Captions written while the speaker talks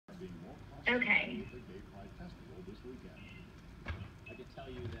Okay.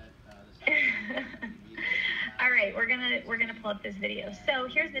 All right, we're gonna pull up this video. So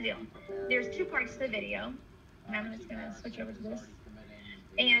here's the deal. There's two parts to the video, and I'm just gonna switch over to this.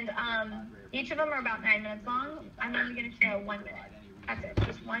 And each of them are about 9 minutes long. I'm only gonna show 1 minute. That's it,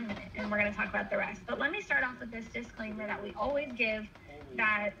 just 1 minute, and we're gonna talk about the rest. But let me start off with this disclaimer that we always give,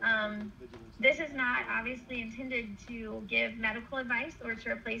 that this is not obviously intended to give medical advice or to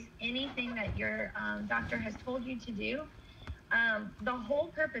replace anything that your doctor has told you to do. The whole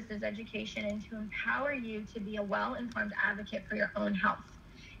purpose is education and to empower you to be a well-informed advocate for your own health.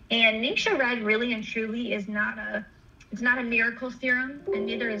 And Ningxia Red really and truly is not a miracle serum, and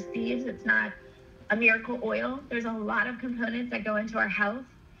neither is Thieves. It's not a miracle oil. There's a lot of components that go into our health.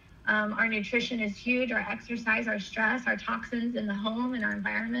 Our nutrition is huge, our exercise, our stress, our toxins in the home and our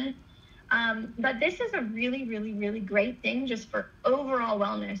environment. But this is a really, really, really great thing just for overall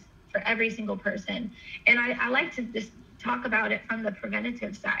wellness for every single person. And I like to just talk about it from the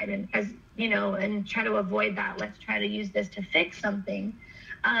preventative side, and as you know, and try to avoid that. Let's try to use this to fix something.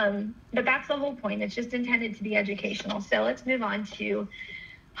 But that's the whole point. It's just intended to be educational. So let's move on to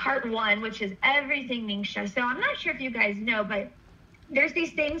part one, which is everything Ningxia. So I'm not sure if you guys know, but there's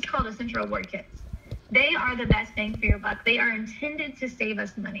these things called essential reward kits. They are the best bang for your buck. They are intended to save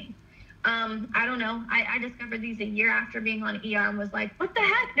us money. I don't know. I discovered these a year after being on ER and was like, what the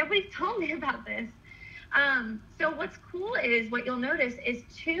heck? Nobody told me about this. So what's cool is what you'll notice is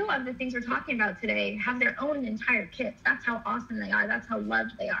two of the things we're talking about today have their own entire kits. That's how awesome they are. That's how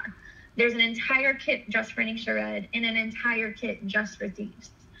loved they are. There's an entire kit just for Ningxia Red and an entire kit just for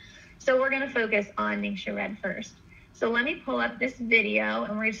Thieves. So we're going to focus on Ningxia Red first. So let me pull up this video,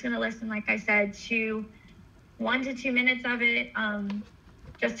 and we're just going to listen, like I said, to 1 to 2 minutes of it,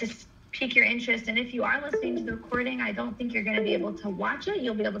 just to pique your interest. And if you are listening to the recording, I don't think you're going to be able to watch it.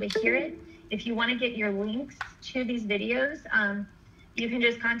 You'll be able to hear it. If you want to get your links to these videos, you can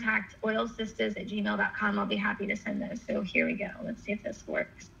just contact oilsistas@gmail.com. I'll be happy to send those. So here we go. Let's see if this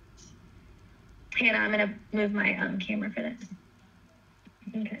works. Hannah, I'm going to move my camera for this.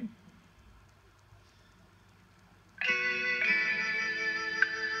 Okay.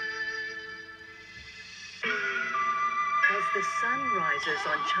 As the sun rises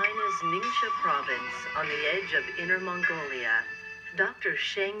on China's Ningxia province on the edge of Inner Mongolia, Dr.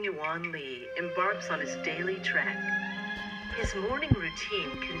 Sheng Yuan Li embarks on his daily trek. His morning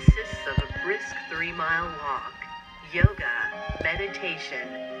routine consists of a brisk 3-mile walk, yoga, meditation,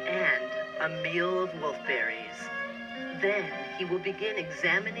 and a meal of wolfberries. Then he will begin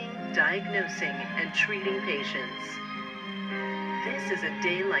examining, diagnosing, and treating patients. This is a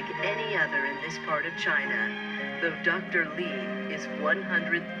day like any other in this part of China, though Dr. Li is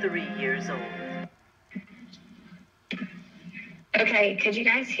 103 years old. Okay, could you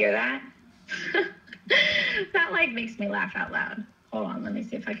guys hear that? That like makes me laugh out loud. Hold on, let me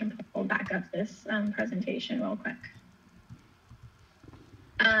see if I can pull back up this presentation real quick.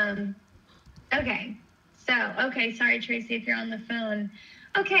 Okay, sorry Tracy if you're on the phone.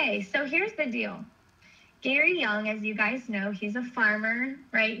 Okay, so here's the deal. Gary Young, as you guys know, he's a farmer,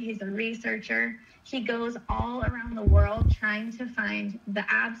 right? He's a researcher. He goes all around the world trying to find the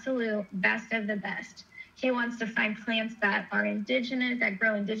absolute best of the best. He wants to find plants that are indigenous, that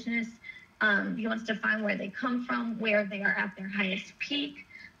grow indigenous. He wants to find where they come from, where they are at their highest peak.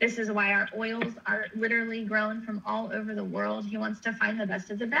 This is why our oils are literally grown from all over the world. He wants to find the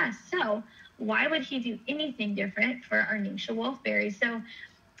best of the best. So why would he do anything different for our Ningxia wolfberries? So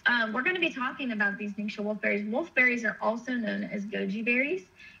we're going to be talking about these Ningxia wolfberries. Wolfberries are also known as goji berries.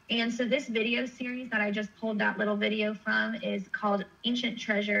 And so this video series that I just pulled that little video from is called Ancient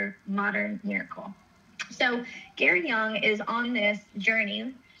Treasure, Modern Miracle. So Gary Young is on this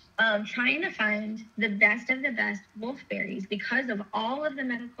journey trying to find the best of the best wolfberries because of all of the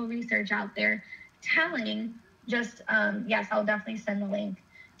medical research out there telling just, yes, I'll definitely send the link,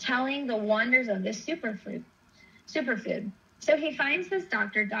 telling the wonders of this superfood. So he finds this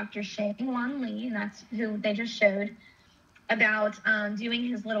doctor, Dr. Sheng Yuan Li, and that's who they just showed, about doing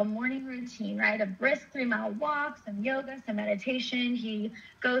his little morning routine, right? A brisk 3-mile walk, some yoga, some meditation. He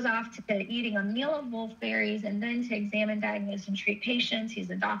goes off to eating a meal of wolfberries and then to examine, diagnose, and treat patients. He's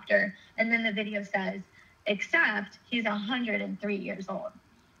a doctor. And then the video says, except he's 103 years old.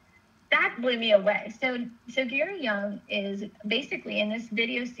 That blew me away. So Gary Young is basically in this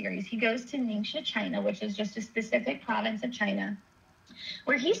video series, he goes to Ningxia, China, which is just a specific province of China,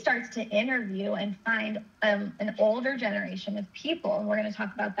 where he starts to interview and find an older generation of people, and we're going to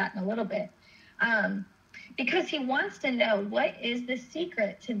talk about that in a little bit, because he wants to know what is the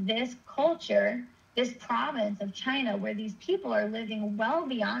secret to this culture this province of China where these people are living well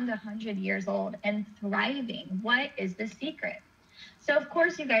beyond 100 years old and thriving. What is the secret? So, of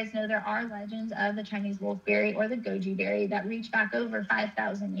course, you guys know there are legends of the Chinese wolfberry or the goji berry that reach back over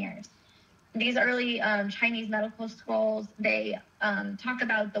 5,000 years. These early Chinese medical scrolls, they talk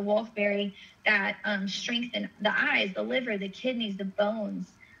about the wolfberry that strengthen the eyes, the liver, the kidneys, the bones,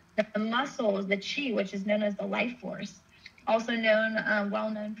 the muscles, the qi, which is known as the life force. Also known, well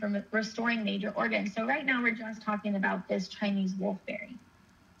known for restoring major organs. So right now we're just talking about this Chinese wolfberry.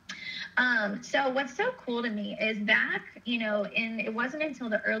 So what's so cool to me is back, it wasn't until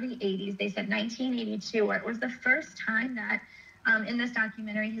the early 80s, they said 1982, where it was the first time that in this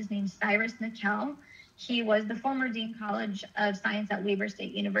documentary, his name's Cyrus Mikkel. He was the former Dean College of Science at Weber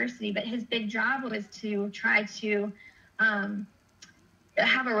State University, but his big job was to try to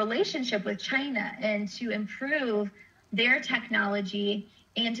have a relationship with China and to improve their technology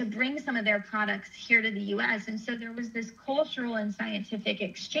and to bring some of their products here to the U.S. And so there was this cultural and scientific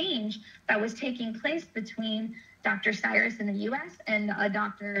exchange that was taking place between Dr. Cyrus in the U.S. and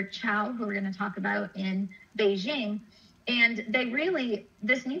Dr. Chow, who we're going to talk about in Beijing. And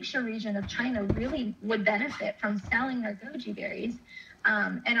this Ningxia region of China really would benefit from selling their goji berries.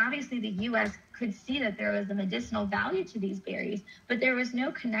 And obviously the U.S. could see that there was a medicinal value to these berries, but there was no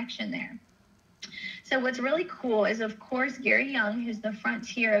connection there. So what's really cool is, of course, Gary Young, who's the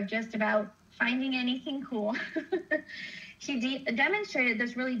frontier of just about finding anything cool. He demonstrated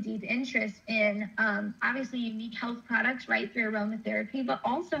this really deep interest in, obviously, unique health products right through aromatherapy, but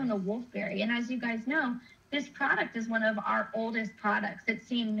also in the wolfberry. And as you guys know, this product is one of our oldest products. It's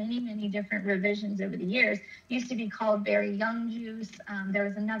seen many, many different revisions over the years. It used to be called Berry Young Juice. There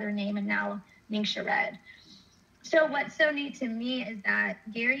was another name, and now Ningxia Red. So what's so neat to me is that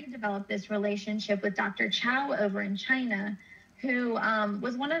Gary developed this relationship with Dr. Chow over in China, who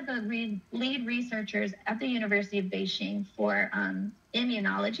was one of the lead researchers at the University of Beijing for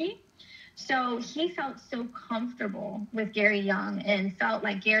immunology. So he felt so comfortable with Gary Young and felt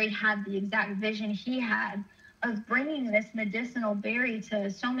like Gary had the exact vision he had of bringing this medicinal berry to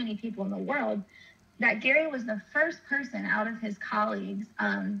so many people in the world, that Gary was the first person out of his colleagues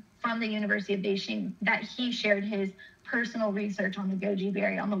from the University of Beijing that he shared his personal research on the goji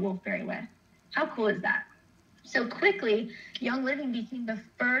berry, on the wolfberry with. How cool is that? So quickly, Young Living became the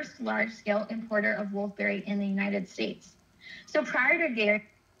first large-scale importer of wolfberry in the United States. So prior to Gary,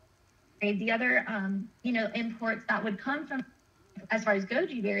 the other, imports that would come from, as far as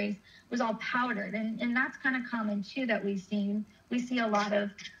goji berries, was all powdered. And that's kind of common, too, that we've seen. We see a lot of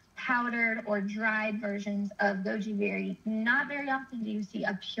powdered or dried versions of goji berry. Not very often do you see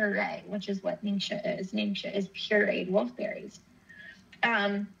a puree, which is what Ningxia is. Ningxia is pureed wolfberries.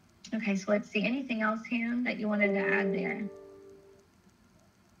 Okay, so let's see. Anything else, Ham, that you wanted to add there?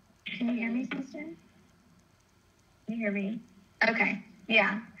 Can you hear me, sister? Can you hear me? Okay,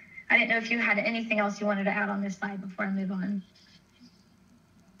 yeah. I didn't know if you had anything else you wanted to add on this slide before I move on.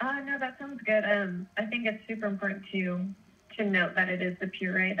 No, that sounds good. I think it's super important to note that it is the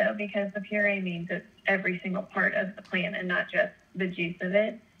puree, though, because the puree means it's every single part of the plant and not just the juice of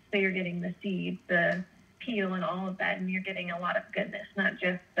it. So you're getting the seeds, the peel, and all of that, and you're getting a lot of goodness, not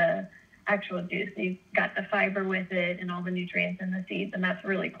just the actual juice. You've got the fiber with it and all the nutrients in the seeds, and that's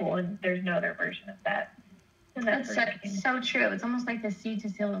really cool, and there's no other version of that. That's so true. It's almost like the seed to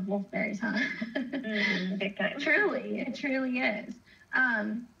seal of wolfberries, huh? Big time. Truly, it truly is.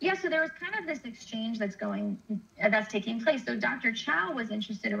 So there was kind of this exchange that's taking place. So Dr. Chow was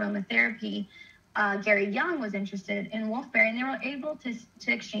interested in aromatherapy. Gary Young was interested in wolfberry, and they were able to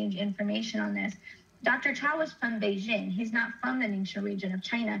exchange information on this. Dr. Chow was from Beijing. He's not from the Ningxia region of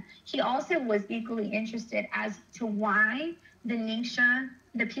China. He also was equally interested as to why the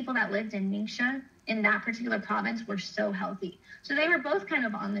people that lived in Ningxia in that particular province were so healthy. So they were both kind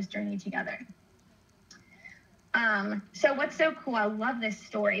of on this journey together. So what's so cool, I love this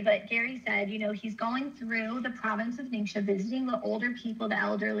story, but Gary said, he's going through the province of Ningxia, visiting the older people, the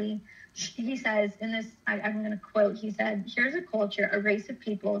elderly. He says in this, I'm going to quote, he said, "Here's a culture, a race of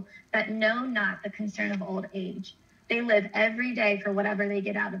people that know not the concern of old age. They live every day for whatever they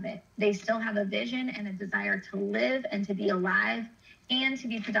get out of it. They still have a vision and a desire to live and to be alive and to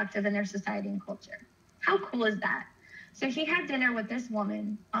be productive in their society and culture." How cool is that? So he had dinner with this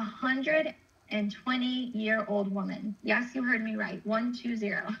woman, 120-year-old woman. Yes, you heard me right,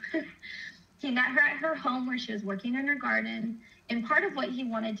 120. He met her at her home where she was working in her garden. And part of what he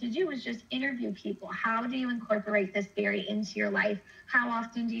wanted to do was just interview people. How do you incorporate this berry into your life? How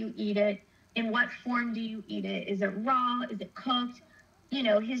often do you eat it? In what form do you eat it? Is it raw? Is it cooked?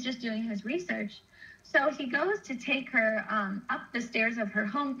 He's just doing his research. So he goes to take her up the stairs of her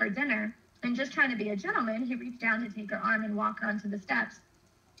home for dinner. And just trying to be a gentleman, he reached down to take her arm and walk her onto the steps.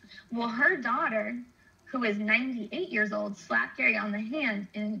 Well, her daughter, who is 98 years old, slapped Gary on the hand,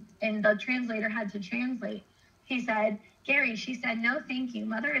 and the translator had to translate. He said, Gary, she said, no, thank you.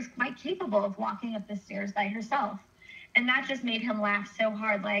 Mother is quite capable of walking up the stairs by herself. And that just made him laugh so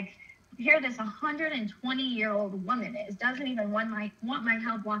hard. Like, here this 120-year-old woman doesn't even want my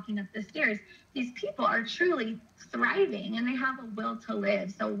help walking up the stairs. These people are truly thriving, and they have a will to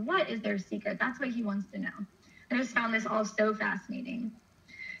live. So what is their secret? That's what he wants to know. I just found this all so fascinating.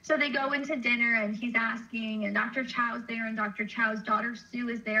 So they go into dinner, and he's asking, and Dr. Chow's there, and Dr. Chow's daughter Sue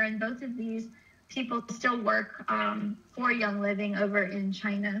is there, and both of these people still work for Young Living over in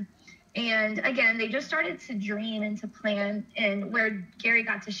China. And again, they just started to dream and to plan, and where Gary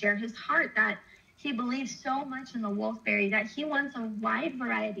got to share his heart that he believes so much in the wolfberry that he wants a wide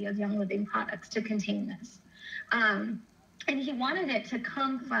variety of Young Living products to contain this. And he wanted it to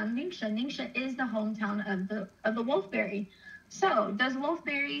come from Ningxia. Ningxia is the hometown of the wolfberry. So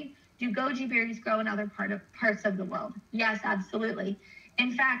do goji berries grow in other parts of the world? Yes, absolutely.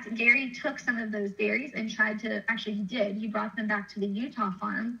 In fact, Gary took some of those berries and he brought them back to the Utah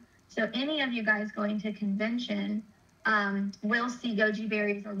farm. So any of you guys going to convention will see goji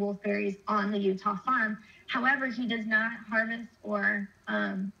berries or wolfberries on the Utah farm. However, he does not harvest or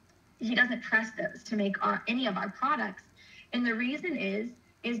he doesn't press those to make any of our products. And the reason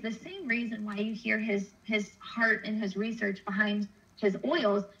is the same reason why you hear his heart and his research behind his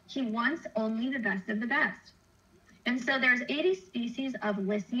oils. He wants only the best of the best. And so there's 80 species of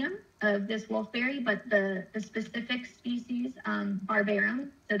Lycium of this wolfberry, but the specific species,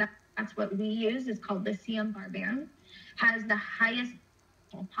 barbarum, so that's what we use, is called Lycium barbarum, has the highest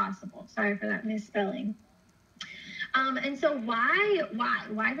possible. Sorry for that misspelling. And so why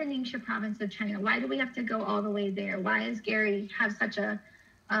the Ningxia province of China? Why do we have to go all the way there? Why does Gary have such a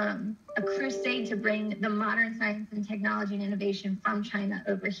crusade to bring the modern science and technology and innovation from China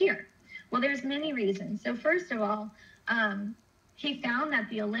over here? Well, there's many reasons. So first of all, he found that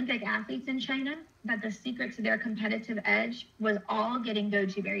the Olympic athletes in China, that the secret to their competitive edge was all getting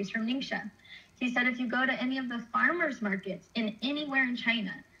goji berries from Ningxia. He said if you go to any of the farmers markets anywhere in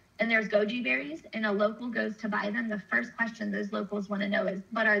China and there's goji berries and a local goes to buy them, the first question those locals want to know is,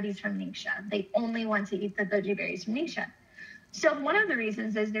 but are these from Ningxia? They only want to eat the goji berries from Ningxia. So one of the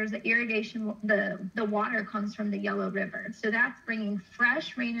reasons is there's the irrigation, the water comes from the Yellow River. So that's bringing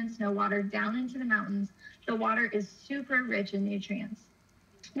fresh rain and snow water down into the mountains. The water is super rich in nutrients.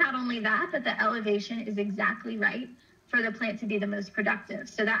 Not only that, but the elevation is exactly right for the plant to be the most productive.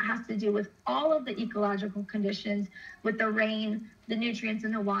 So that has to do with all of the ecological conditions, with the rain, the nutrients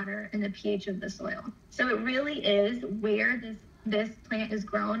in the water, and the pH of the soil. So it really is where this plant is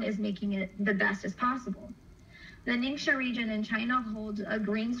grown is making it the best as possible. The Ningxia region in China holds a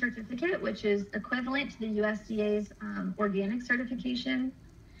green certificate, which is equivalent to the USDA's organic certification.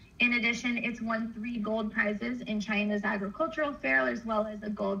 In addition, it's won 3 gold prizes in China's agricultural fair, as well as a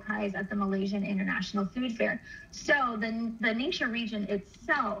gold prize at the Malaysian International Food Fair. So the Ningxia region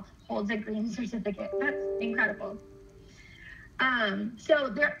itself holds a green certificate. That's incredible. So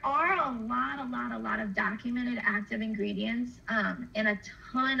there are a lot of documented active ingredients and a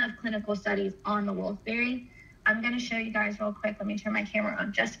ton of clinical studies on the wolfberry. I'm going to show you guys real quick. Let me turn my camera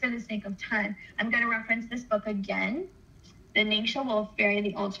on just for the sake of time. I'm going to reference this book again, The Ningxia Wolfberry,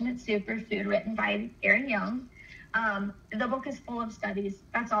 The Ultimate Superfood, written by Aaron Young. The book is full of studies.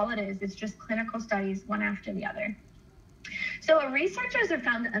 That's all it is. It's just clinical studies, one after the other. So researchers have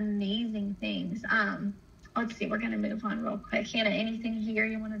found amazing things. Let's see. We're going to move on real quick. Hannah, anything here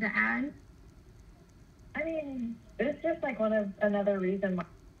you wanted to add? I mean, it's just like another reason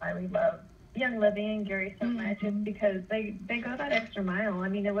why we love Young Living and Gary so much is because they go that extra mile. I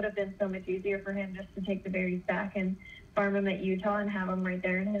mean, it would have been so much easier for him just to take the berries back and farm them at Utah and have them right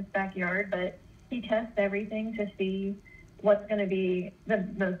there in his backyard, but he tests everything to see what's going to be the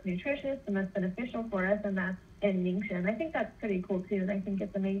most nutritious, the most beneficial for us, and that's in Ningxia. And I think that's pretty cool too, and I think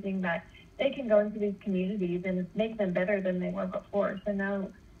it's amazing that they can go into these communities and make them better than they were before. So now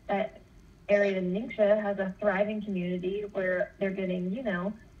that area in Ningxia has a thriving community where they're getting,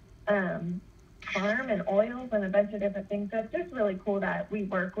 farm and oils and a bunch of different things. So it's just really cool that we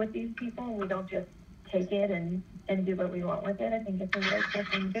work with these people. We don't just take it and do what we want with it. I think it's a really cool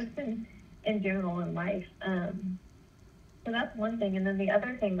thing just in general in life. So that's one thing. And then the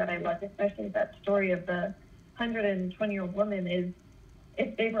other thing that I love, especially that story of the 120-year-old woman, is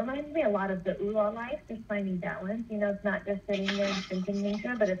it reminds me a lot of the Ula life, just finding balance. It's not just sitting there and drinking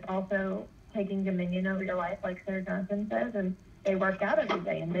Ningxia, but it's also taking dominion over your life, like Sarah Johnson says, and they work out every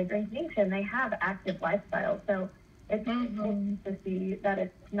day and they drink Ningxia and they have active lifestyles. So it's cool to see that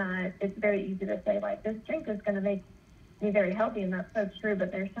it's very easy to say, like, this drink is going to make me very healthy, and that's so true,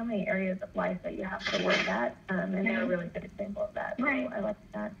 but there's so many areas of life that you have to work at, and they're a really good example of that. Right. So I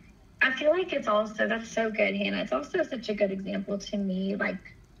like that. I feel like it's also, that's so good, Hannah. It's also such a good example to me, like,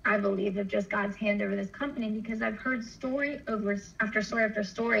 I believe, of just God's hand over this company, because I've heard story after story after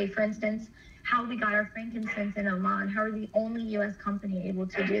story. For instance, how we got our frankincense in Oman, how we're the only U.S. company able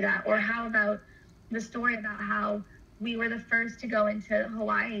to do that. Or how about the story about how we were the first to go into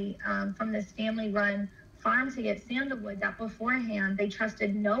Hawaii from this family-run farm to get sandalwood, that beforehand they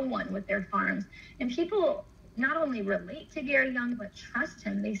trusted no one with their farms. And people not only relate to Gary Young, but trust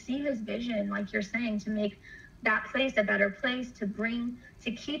him. They see his vision, like you're saying, to make that place a better place,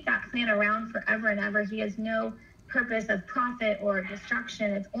 to keep that plant around forever and ever. He has no purpose of profit or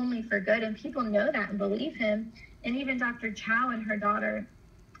destruction. It's only for good, and people know that and believe him. And even Dr. Chow and her daughter,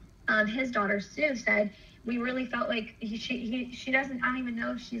 his daughter Sue, said, we really felt like she doesn't, I don't even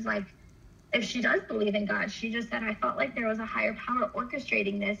know if she's like, if she does believe in God. She just said, I felt like there was a higher power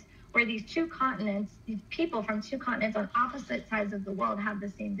orchestrating this, where these two continents, these people from two continents on opposite sides of the world have the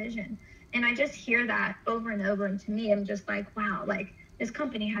same vision. And I just hear that over and over. And to me, I'm just like, wow, like, this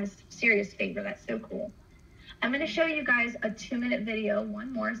company has serious favor. That's so cool. I'm going to show you guys a 2-minute video,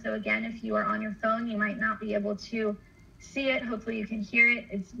 one more. So again, if you are on your phone, you might not be able to see it. Hopefully you can hear it.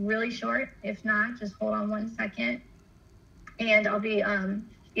 It's really short. If not, just hold on 1 second. And I'll be,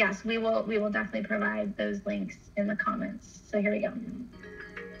 yes, we will definitely provide those links in the comments. So here we go.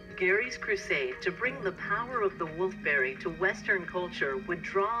 Gary's crusade to bring the power of the wolfberry to Western culture would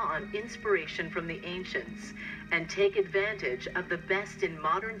draw on inspiration from the ancients and take advantage of the best in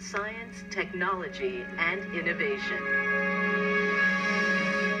modern science, technology, and innovation.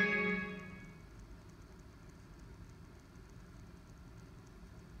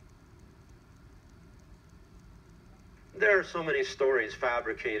 There are so many stories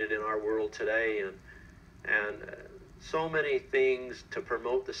fabricated in our world today, and so many things to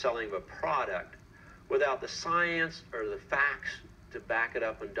promote the selling of a product without the science or the facts to back it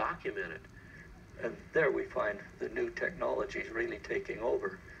up and document it. And there we find the new technologies really taking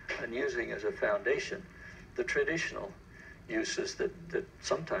over and using as a foundation the traditional uses that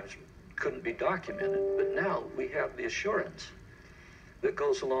sometimes couldn't be documented. But now we have the assurance that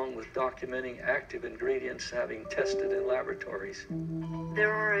goes along with documenting active ingredients having tested in laboratories.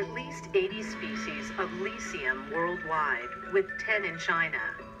 There are at least 80 species of lycium worldwide, with 10 in China.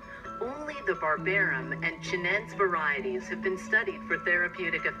 Only the Barbarum and Chinense varieties have been studied for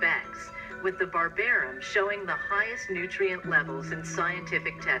therapeutic effects, with the Barbarum showing the highest nutrient levels in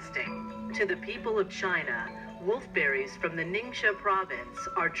scientific testing. To the people of China, wolfberries from the Ningxia province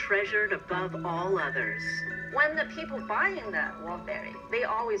are treasured above all others. When the people buying the wolfberry, they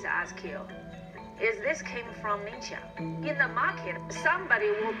always ask you, is this came from Ningxia? In the market, somebody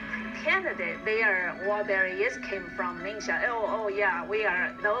will pretend that their wolfberry came from Ningxia. Oh yeah,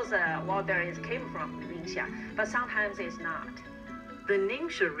 those wolfberries came from Ningxia, but sometimes it's not. The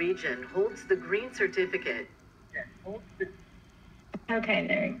Ningxia region holds the green certificate. Okay,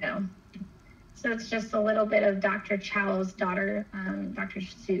 there you go. So it's just a little bit of Dr. Chow's daughter, Dr.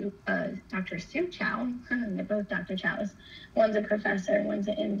 Sue Chow. They're both Dr. Chow's. One's a professor, one's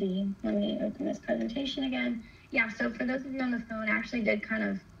an MD. Let me open this presentation again. Yeah, so for those of you on the phone, I actually did kind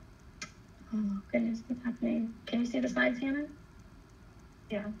of, oh goodness, what's happening? Can you see the slides, Hannah?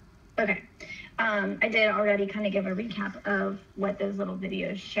 Yeah. Okay. I did already kind of give a recap of what those little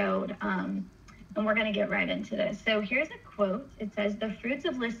videos showed. And we're going to get right into this. So here's a quote. It says, the fruits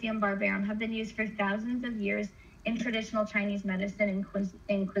of Lycium barbarum have been used for thousands of years in traditional Chinese medicine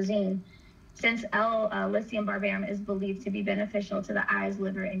and cuisine, since Lycium barbarum is believed to be beneficial to the eyes,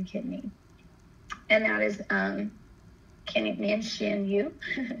 liver, and kidney. And that is Ningxia Yu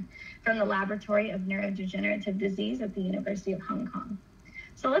from the Laboratory of Neurodegenerative Disease at the University of Hong Kong.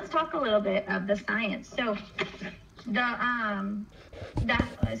 So let's talk a little bit of the science. So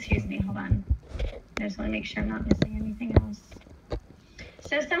excuse me, hold on. I just want to make sure I'm not missing anything else.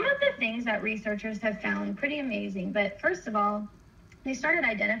 So some of the things that researchers have found pretty amazing, but first of all, they started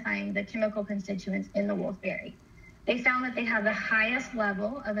identifying the chemical constituents in the wolfberry. They found that they have the highest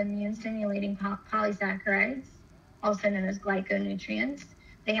level of immune-stimulating polysaccharides, also known as glyconutrients.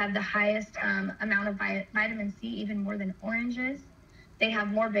 They have the highest amount of vitamin C, even more than oranges. They have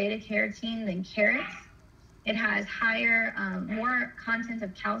more beta-carotene than carrots. It has more content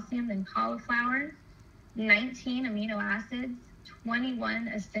of calcium than cauliflower, 19 amino acids, 21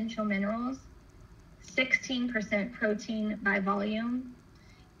 essential minerals, 16% protein by volume,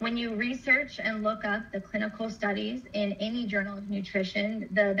 when you research and look up the clinical studies in any journal of nutrition,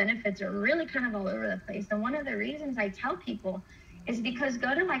 the benefits are really kind of all over the place. And one of the reasons I tell people is because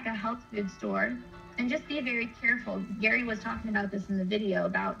go to like a health food store and just be very careful. Gary was talking about this in the video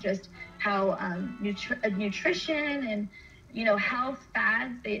about just how nutrition and, you know, health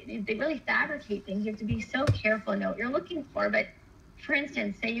fads, they really fabricate things. You have to be so careful and know what you're looking for. But for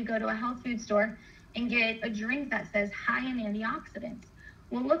instance, say you go to a health food store and get a drink that says high in antioxidants.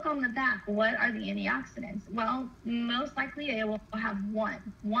 Well, look on the back. What are the antioxidants? Well, most likely it will have one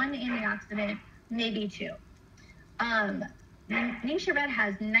antioxidant, maybe two. Ningxia Red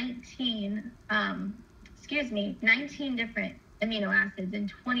has 19 different amino acids and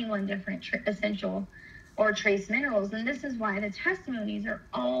 21 different essential or trace minerals. And this is why the testimonies are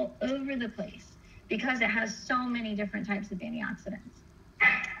all over the place, because it has so many different types of antioxidants.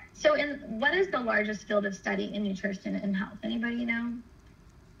 So what is the largest field of study in nutrition and health? Anybody know?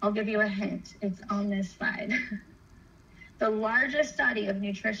 I'll give you a hint. It's on this slide. The largest study of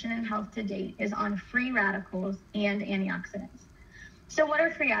nutrition and health to date is on free radicals and antioxidants. So what are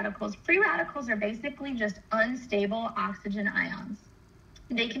free radicals? Free radicals are basically just unstable oxygen ions.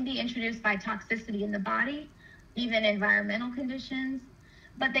 They can be introduced by toxicity in the body, even environmental conditions,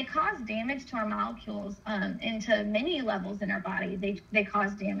 but they cause damage to our molecules into many levels in our body. They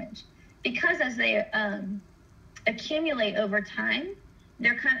cause damage because as they accumulate over time,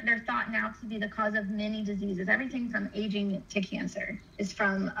 they're thought now to be the cause of many diseases. Everything from aging to cancer is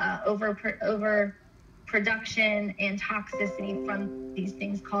from overproduction and toxicity from these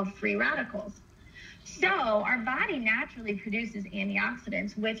things called free radicals. So our body naturally produces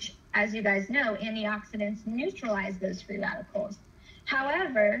antioxidants, which, as you guys know, antioxidants neutralize those free radicals.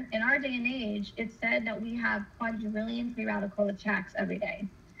 However, in our day and age, it's said that we have quadrillion free radical attacks every day.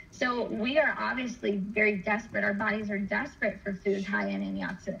 So we are obviously very desperate. Our bodies are desperate for foods high in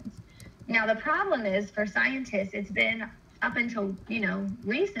antioxidants. Now, the problem is for scientists, it's been up until,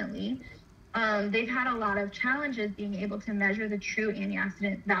 recently, they've had a lot of challenges being able to measure the true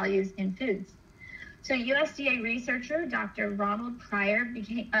antioxidant values in foods. So USDA researcher, Dr. Ronald Pryor,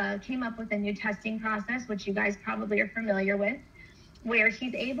 came up with a new testing process, which you guys probably are familiar with, where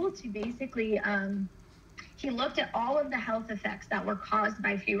he's able to basically, he looked at all of the health effects that were caused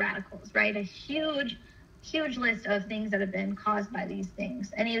by free radicals, right? A huge list of things that have been caused by these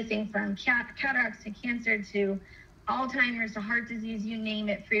things. Anything from cataracts to cancer to Alzheimer's to heart disease, you name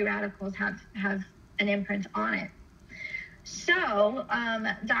it, free radicals have an imprint on it. So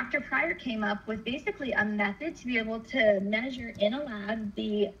Dr. Pryor came up with basically a method to be able to measure in a lab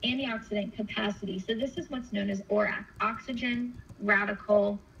the antioxidant capacity. So this is what's known as ORAC, oxygen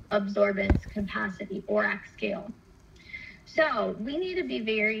radical absorbance capacity, ORAC scale. So we need to be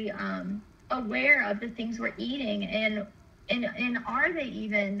very aware of the things we're eating, and are they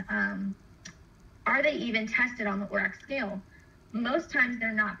even tested on the ORAC scale? Most times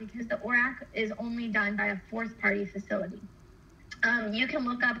they're not, because the ORAC is only done by a fourth-party facility. You can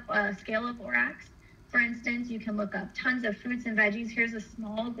look up a scale of ORACs. For instance, you can look up tons of fruits and veggies. Here's a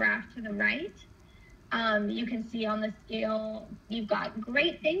small graph to the right. You can see on the scale, you've got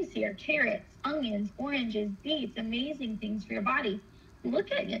great things here: carrots, onions, oranges, beets, amazing things for your body.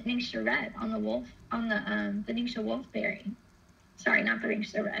 Look at Ningxia Red on the Ningxia wolfberry. Sorry, not the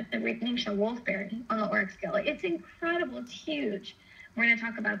Ningxia Red, the Ningxia wolfberry on the ORAC scale. It's incredible. It's huge. We're going to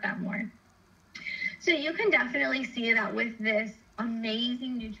talk about that more. So you can definitely see that with this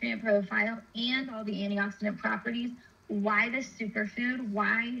amazing nutrient profile and all the antioxidant properties, why this superfood,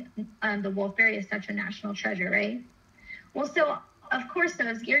 why the wolfberry is such a national treasure, right? Well, so of course, so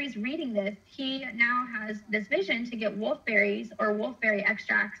as Gary's reading this, he now has this vision to get wolfberries or wolfberry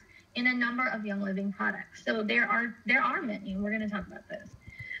extracts in a number of Young Living products. So there are many, and we're going to talk about this.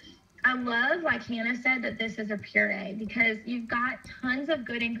 I love, like Hannah said, that this is a puree, because you've got tons of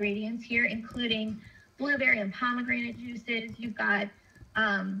good ingredients here, including blueberry and pomegranate juices. You've got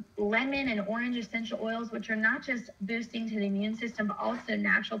lemon and orange essential oils, which are not just boosting to the immune system, but also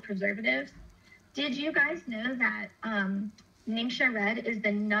natural preservatives. Did you guys know that Ningxia Red is the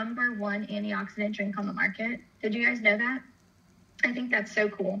 #1 antioxidant drink on the market? Did you guys know that? I think that's so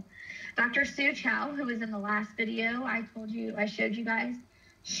cool. Dr. Sue Chow, who was in the last video I showed you guys,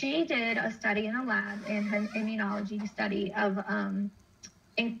 she did a study in a lab in her immunology study of,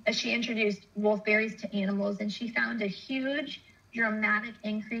 she introduced wolfberries to animals, and she found a huge dramatic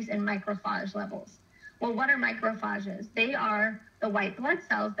increase in macrophage levels. Well, what are macrophages? They are the white blood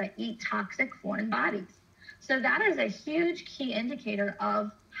cells that eat toxic foreign bodies. So that is a huge key indicator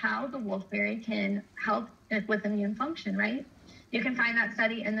of how the wolfberry can help with immune function, right? You can find that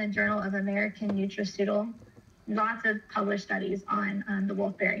study in the Journal of American Nutraceutical Lots of published studies on the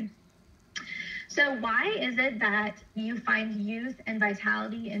wolfberry. So why is it that you find youth and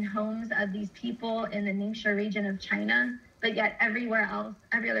vitality in homes of these people in the Ningxia region of China, but yet everywhere else,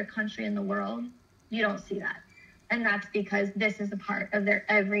 every other country in the world, you don't see that? And that's because this is a part of their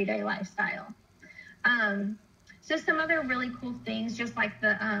everyday lifestyle. So some other really cool things, just like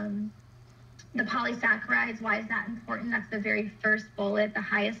the polysaccharides, why is that important? That's the very first bullet, the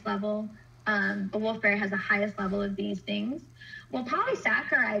highest level. The wolfberry has the highest level of these things. Well,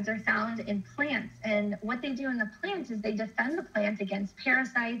 polysaccharides are found in plants, and what they do in the plant is they defend the plant against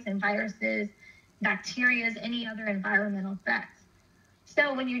parasites and viruses, bacteria, any other environmental threats.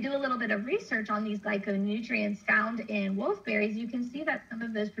 So when you do a little bit of research on these glyconutrients found in wolfberries, you can see that some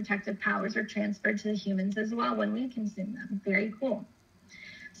of those protective powers are transferred to the humans as well when we consume them. Very cool.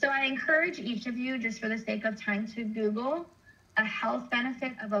 So I encourage each of you, just for the sake of time, to Google a health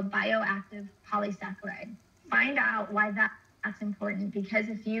benefit of a bioactive polysaccharide. Find out why that's important, because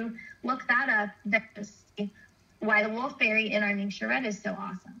if you look that up, that's why the wolfberry in our Ningxia Red is so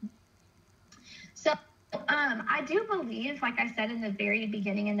awesome. So I do believe, like I said in the very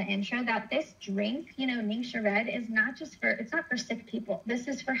beginning in the intro, that this drink, Ningxia Red, is it's not for sick people. This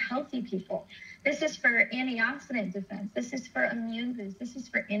is for healthy people. This is for antioxidant defense. This is for immune boost. This is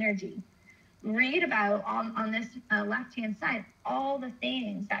for energy. Read about on this left-hand side all the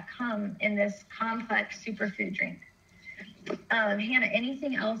things that come in this complex superfood drink. Hannah,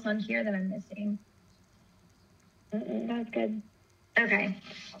 anything else on here that I'm missing? That's good. Okay.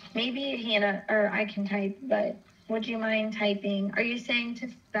 Maybe Hannah, or I can type, but would you mind typing? Are you saying to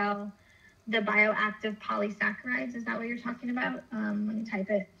spell the bioactive polysaccharides? Is that what you're talking about? Let me type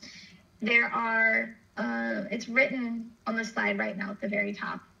it. There are, it's written on the slide right now at the very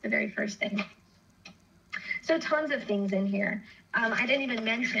top, the very first thing. So tons of things in here. I didn't even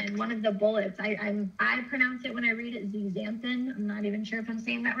mention one of the bullets. I pronounce it when I read it zeaxanthin. I'm not even sure if I'm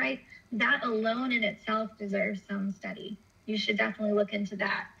saying that right. That alone in itself deserves some study. You should definitely look into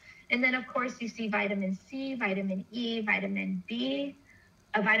that. And then, of course, you see vitamin C, vitamin E, vitamin B,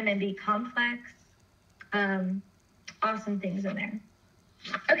 a vitamin B complex. Awesome things in there.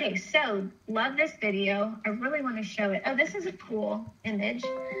 Okay, so love this video. I really want to show it. Oh, this is a cool image.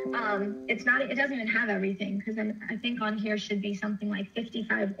 It doesn't even have everything, because I think on here should be something like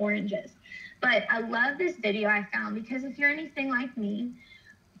 55 oranges. But I love this video I found, because if you're anything like me,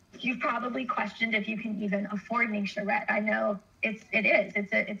 you've probably questioned if you can even afford Ningxia Red. I know it is.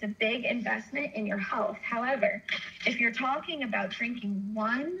 It's a big investment in your health. However, if you're talking about drinking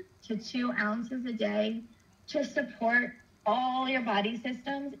 1 to 2 ounces a day to support all your body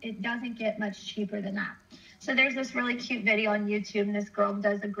systems, it doesn't get much cheaper than that. So there's this really cute video on YouTube, and this girl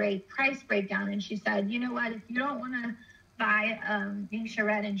does a great price breakdown, and she said, you know what, if you don't want to buy Ningxia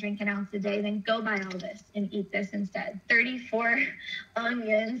Red and drink an ounce a day, then go buy all this and eat this instead. 34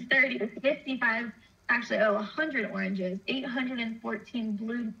 onions, 55, actually, 100 oranges,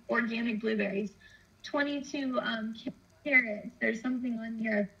 814 organic blueberries, 22 carrots. There's something on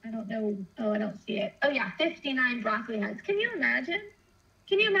here. I don't know. Oh, I don't see it. Oh, yeah, 59 broccoli heads. Can you imagine?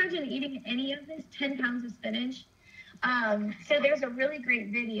 Can you imagine eating any of this? 10 pounds of spinach? So there's a really great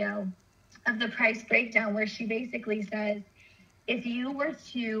video of the price breakdown where she basically says, if you were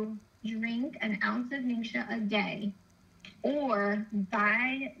to drink an ounce of Ningxia a day or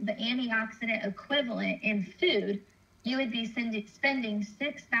buy the antioxidant equivalent in food, you would be spending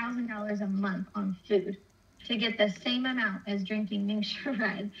 $6,000 a month on food to get the same amount as drinking Ningxia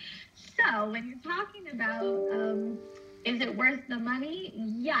Red. So when you're talking about, is it worth the money?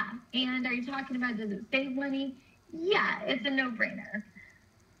 Yeah. And are you talking about, does it save money? Yeah, it's a no-brainer.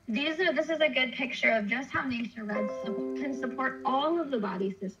 This is a good picture of just how Ningxia Red can support all of the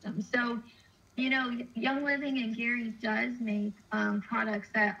body systems. So, Young Living and Gary does make products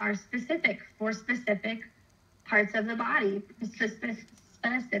that are specific for specific parts of the body, specific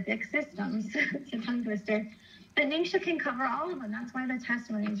systems. It's a tongue twister. But Ningxia can cover all of them. That's why the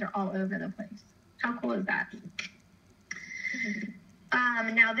testimonies are all over the place. How cool is that?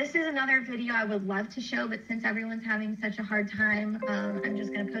 Now, this is another video I would love to show, but since everyone's having such a hard time, I'm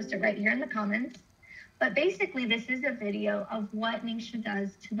just going to post it right here in the comments. But basically, this is a video of what Ningxia does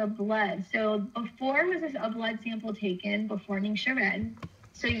to the blood. So before was a blood sample taken before Ningxia Red.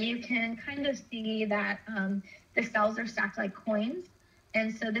 So you can kind of see that the cells are stacked like coins.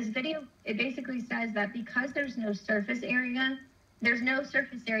 And so this video, it basically says that because there's no surface area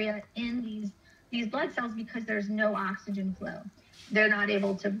in these blood cells because there's no oxygen flow. They're not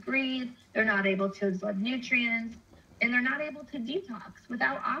able to breathe, they're not able to absorb nutrients, and they're not able to detox.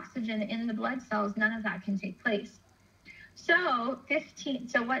 Without oxygen in the blood cells, none of that can take place. So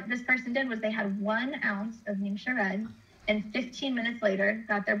what this person did was they had 1 ounce of Ningxia Red, and 15 minutes later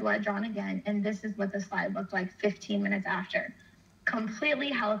got their blood drawn again, and this is what the slide looked like 15 minutes after. Completely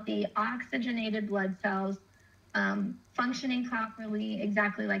healthy, oxygenated blood cells, functioning properly,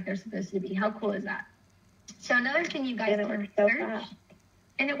 exactly like they're supposed to be. How cool is that? So another thing you guys can research,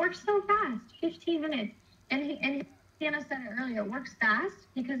 and it works so fast, 15 minutes. And Hannah said it earlier, it works fast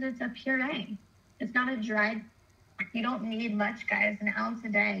because it's a puree. It's not a dried. You don't need much, guys. 1 ounce a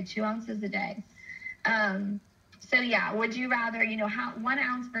day, 2 ounces a day. So yeah, would you rather, 1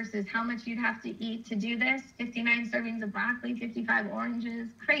 ounce versus how much you'd have to eat to do this? 59 servings of broccoli, 55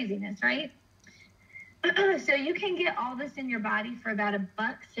 oranges, craziness, right? So you can get all this in your body for about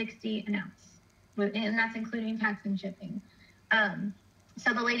 $1.60 an ounce, and that's including tax and shipping.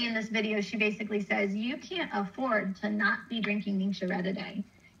 So the lady in this video, she basically says, you can't afford to not be drinking Ningxia Red a day.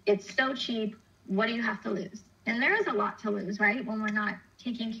 It's so cheap. What do you have to lose? And there is a lot to lose, right? When we're not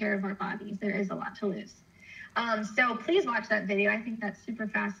taking care of our bodies, there is a lot to lose. So please watch that video. I think that's super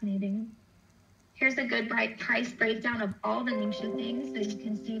fascinating. Here's a good price breakdown of all the Ningxia things. So you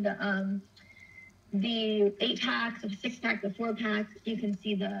can see the 8-packs, the 6-pack, the 4-packs. You can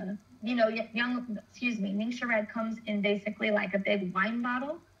see the, Ningxia Red comes in basically like a big wine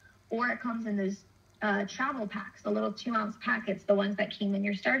bottle, or it comes in those travel packs, the little 2-ounce packets, the ones that came in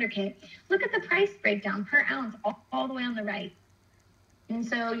your starter kit. Look at the price breakdown per ounce all the way on the right. And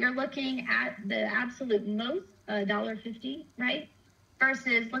so you're looking at the absolute most, $1.50, right?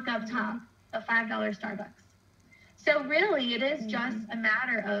 Versus, look up top, a $5 Starbucks. So really, it is just a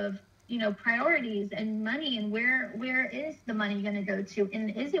matter of, priorities and money, and where is the money going to go to?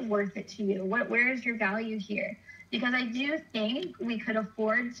 And is it worth it to you? Where is your value here? Because I do think we could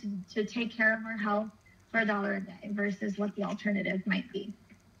afford to take care of our health for $1 a day versus what the alternative might be,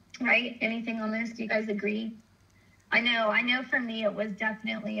 right? Anything on this? Do you guys agree? I know for me,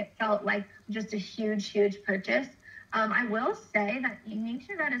 it felt like just a huge purchase. I will say that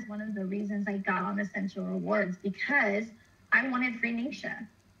Ningxia Red is one of the reasons I got on Essential Rewards, because I wanted free Ningxia.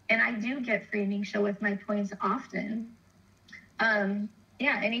 And I do get free Ningxia with my points often.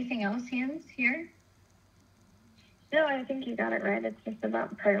 Anything else, Hans, here? No, I think you got it right. It's just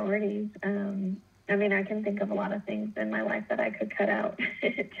about priorities. I can think of a lot of things in my life that I could cut out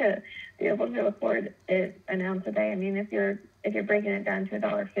to be able to afford it 1 ounce a day. I mean, if you're breaking it down to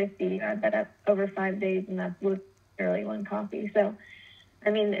 $1.50, add that up over 5 days, and that's literally 1 coffee. So,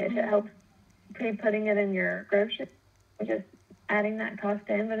 it helps putting it in your grocery, just adding that cost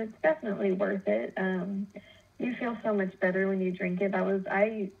in, but it's definitely worth it. You feel so much better when you drink it.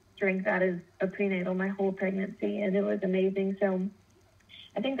 I drank that as a prenatal my whole pregnancy, and it was amazing. So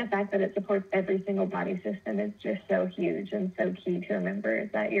I think the fact that it supports every single body system is just so huge and so key to remember, is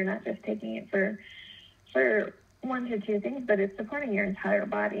that you're not just taking it for 1 to 2 things, but it's supporting your entire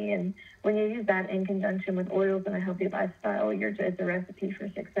body. And when you use that in conjunction with oils and a healthy lifestyle, it's a recipe for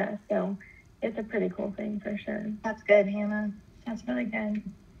success. So it's a pretty cool thing for sure. That's good, Hannah. That's really good.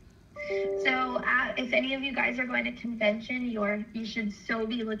 So if any of you guys are going to convention, you should so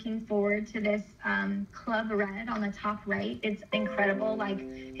be looking forward to this Club Red on the top right. It's incredible. Like,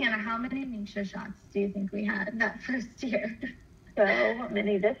 Hannah, how many Ningxia shots do you think we had that first year? So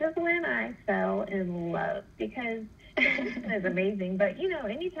many. This is when I fell in love, because it is amazing. But,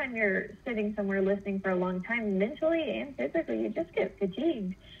 anytime you're sitting somewhere listening for a long time, mentally and physically, you just get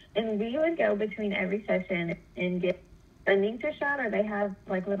fatigued. And we would go between every session and get a Ningxia shot, or they have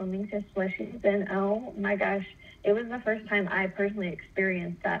like little Ningxia slushies, and oh my gosh, it was the first time I personally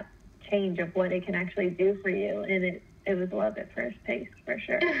experienced that change of what it can actually do for you, and it was love at first taste for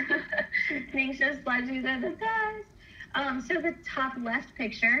sure. Ningxia slushies are the best. So the top left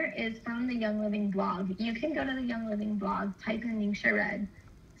picture is from the Young Living blog. You can go to the Young Living blog, type in Ningxia Red.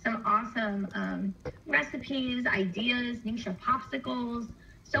 Some awesome recipes, ideas, Ningxia popsicles,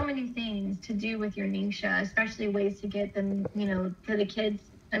 so many things to do with your Ningxia, especially ways to get them, for the kids.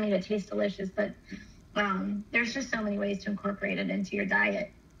 It tastes delicious, but there's just so many ways to incorporate it into your diet.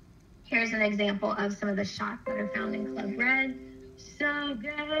 Here's an example of some of the shots that are found in Club Red. So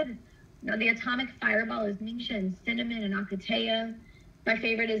good. The Atomic Fireball is Ningxia and cinnamon and acatea. My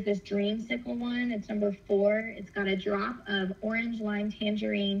favorite is this Dreamsicle one. It's number 4. It's got a drop of orange, lime,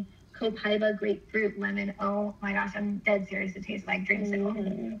 tangerine, copaiba, grapefruit, lemon. Oh my gosh, I'm dead serious. It tastes like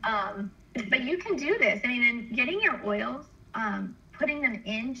Dreamsicle. But you can do this. And getting your oils, putting them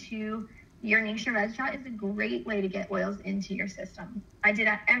into your Ningxia Red shot is a great way to get oils into your system. I do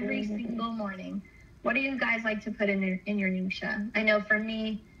that every single morning. What do you guys like to put in your Ningxia? I know for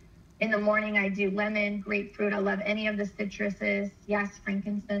me, in the morning, I do lemon, grapefruit. I love any of the citruses. Yes,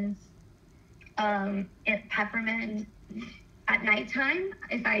 frankincense, and peppermint. At nighttime,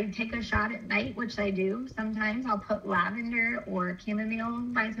 if I take a shot at night, which I do sometimes, I'll put lavender or chamomile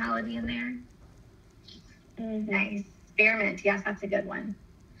vitality in there. Nice. Spearmint, yes, that's a good one.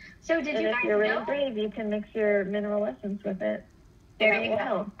 So did you guys know? If you're really brave, you can mix your mineral essence with it. There you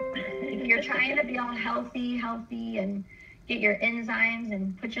go. If you're trying to be all healthy, and get your enzymes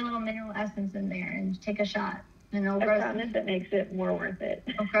and put your little mineral essence in there and take a shot. And it'll grow. I promise it makes it more worth it.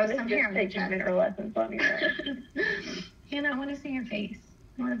 It'll grow some hair on your Take your chest. mineral essence on your own. Hannah, I want to see your face.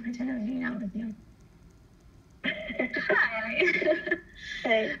 I want to pretend I'm hanging out with you. Hi.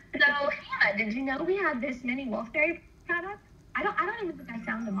 Hey. So, Hannah, did you know we had this many Wolfberry products? I don't even think I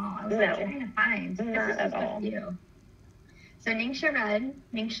found them all. I was like trying to find. Not this is at just all. a few. So Ningxia Red,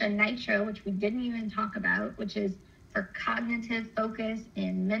 Ningxia Nitro, which we didn't even talk about, which is for cognitive focus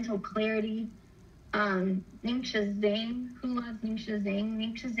and mental clarity. Ningxia Zing. Who loves Ningxia Zing?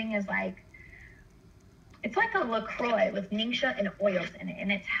 Ningxia Zing is it's like a LaCroix with Ningxia and oils in it,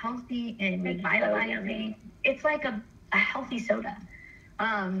 and it's healthy and revitalizing. It's like a healthy soda.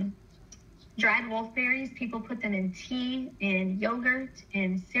 Dried wolfberries, people put them in tea, in yogurt,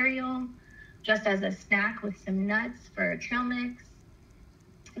 in cereal, just as a snack with some nuts for a trail mix.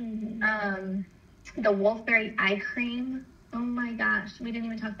 The wolfberry eye cream. Oh my gosh, we didn't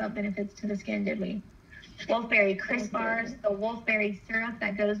even talk about benefits to the skin, did we? Wolfberry crisp bars, the wolfberry syrup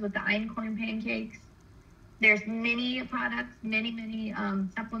that goes with the einkorn pancakes. There's many products, many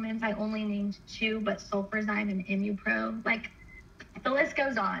supplements. I only named 2, but Sulfurzyme and ImmuPro. The list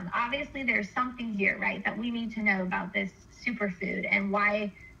goes on. Obviously, there's something here, right, that we need to know about this superfood and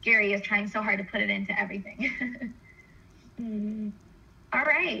why Gary is trying so hard to put it into everything. All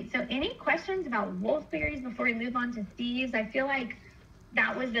right. So any questions about wolfberries before we move on to thieves? I feel like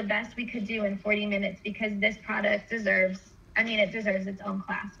that was the best we could do in 40 minutes because this product deserves its own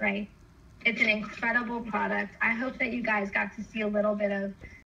class, right? It's an incredible product. I hope that you guys got to see a little bit of